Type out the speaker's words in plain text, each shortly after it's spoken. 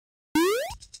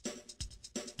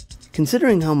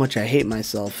Considering how much I hate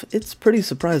myself, it's pretty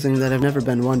surprising that I've never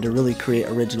been one to really create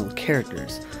original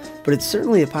characters, but it's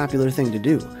certainly a popular thing to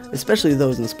do, especially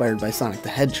those inspired by Sonic the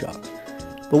Hedgehog.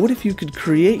 But what if you could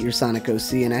create your Sonic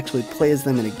OC and actually play as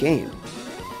them in a game?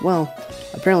 Well,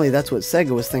 apparently that's what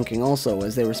Sega was thinking also,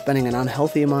 as they were spending an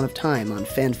unhealthy amount of time on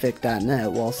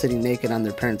fanfic.net while sitting naked on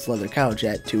their parents' leather couch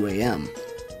at 2 AM.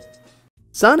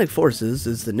 Sonic Forces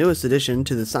is the newest addition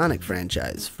to the Sonic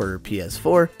franchise for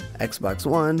PS4, Xbox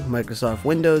One, Microsoft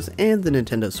Windows, and the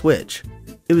Nintendo Switch.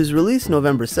 It was released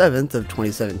November 7th of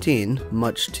 2017,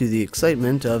 much to the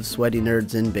excitement of sweaty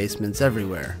nerds in basements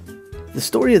everywhere. The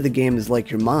story of the game is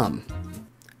like your mom.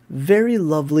 Very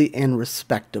lovely and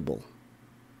respectable.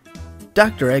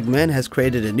 Dr. Eggman has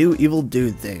created a new evil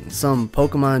dude thing, some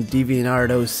Pokemon DeviantArt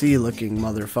OC looking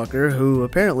motherfucker who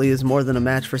apparently is more than a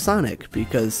match for Sonic,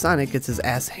 because Sonic gets his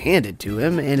ass handed to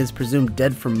him and is presumed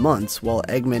dead for months while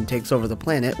Eggman takes over the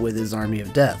planet with his army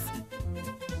of death.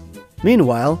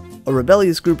 Meanwhile, a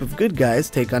rebellious group of good guys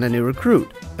take on a new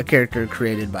recruit, a character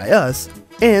created by us,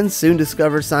 and soon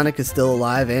discover Sonic is still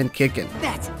alive and kicking.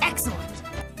 That's excellent!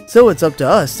 So it's up to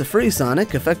us to free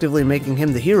Sonic, effectively making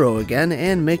him the hero again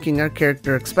and making our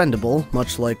character expendable,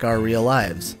 much like our real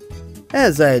lives.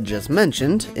 As I had just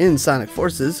mentioned, in Sonic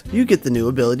Forces, you get the new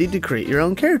ability to create your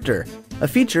own character, a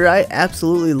feature I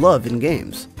absolutely love in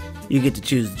games. You get to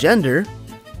choose gender,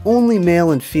 only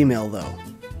male and female though.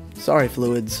 Sorry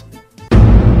fluids.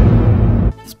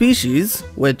 Species,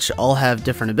 which all have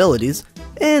different abilities,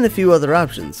 and a few other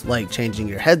options, like changing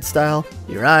your head style,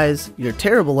 your eyes, your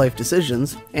terrible life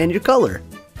decisions, and your color.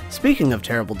 Speaking of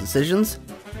terrible decisions,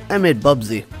 I made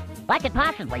Bubsy. What could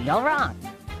possibly go wrong?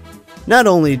 Not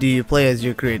only do you play as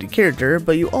your created character,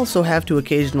 but you also have to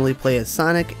occasionally play as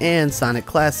Sonic and Sonic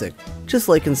Classic, just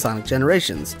like in Sonic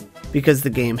Generations, because the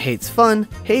game hates fun,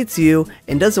 hates you,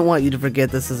 and doesn't want you to forget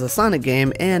this is a Sonic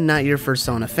game and not your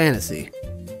Persona fantasy.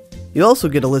 You also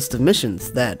get a list of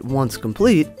missions that, once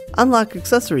complete, unlock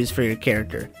accessories for your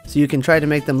character, so you can try to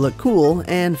make them look cool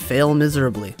and fail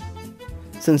miserably.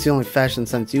 Since the only fashion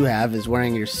sense you have is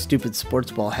wearing your stupid sports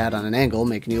ball hat on an angle,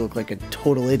 making you look like a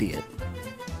total idiot.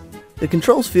 The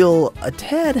controls feel a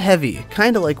tad heavy,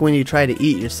 kinda like when you try to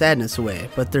eat your sadness away,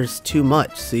 but there's too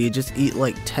much, so you just eat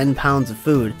like 10 pounds of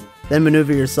food, then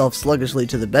maneuver yourself sluggishly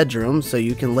to the bedroom so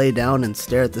you can lay down and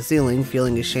stare at the ceiling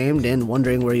feeling ashamed and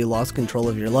wondering where you lost control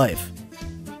of your life.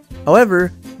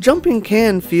 However, jumping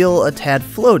can feel a tad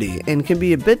floaty and can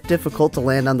be a bit difficult to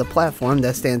land on the platform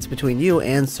that stands between you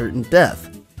and certain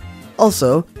death.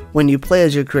 Also, when you play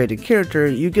as your created character,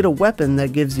 you get a weapon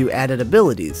that gives you added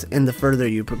abilities, and the further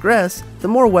you progress, the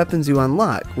more weapons you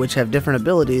unlock, which have different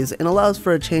abilities and allows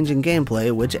for a change in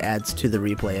gameplay which adds to the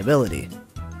replayability.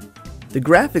 The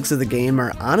graphics of the game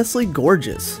are honestly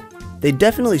gorgeous. They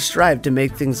definitely strive to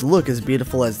make things look as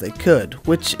beautiful as they could,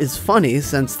 which is funny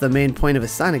since the main point of a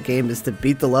Sonic game is to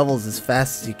beat the levels as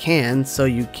fast as you can, so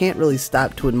you can't really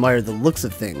stop to admire the looks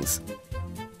of things.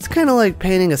 It's kinda like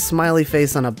painting a smiley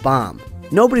face on a bomb.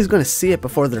 Nobody's gonna see it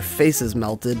before their face is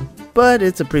melted, but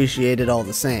it's appreciated all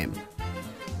the same.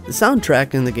 The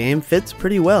soundtrack in the game fits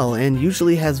pretty well and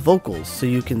usually has vocals, so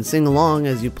you can sing along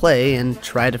as you play and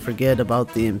try to forget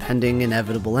about the impending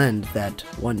inevitable end that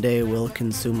one day will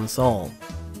consume us all.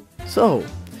 So,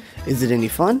 is it any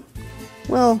fun?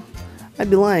 Well,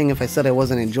 I'd be lying if I said I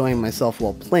wasn't enjoying myself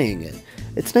while playing it.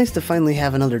 It's nice to finally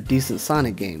have another decent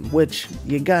Sonic game, which,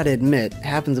 you gotta admit,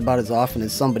 happens about as often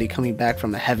as somebody coming back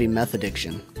from a heavy meth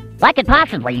addiction. What could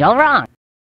possibly go wrong?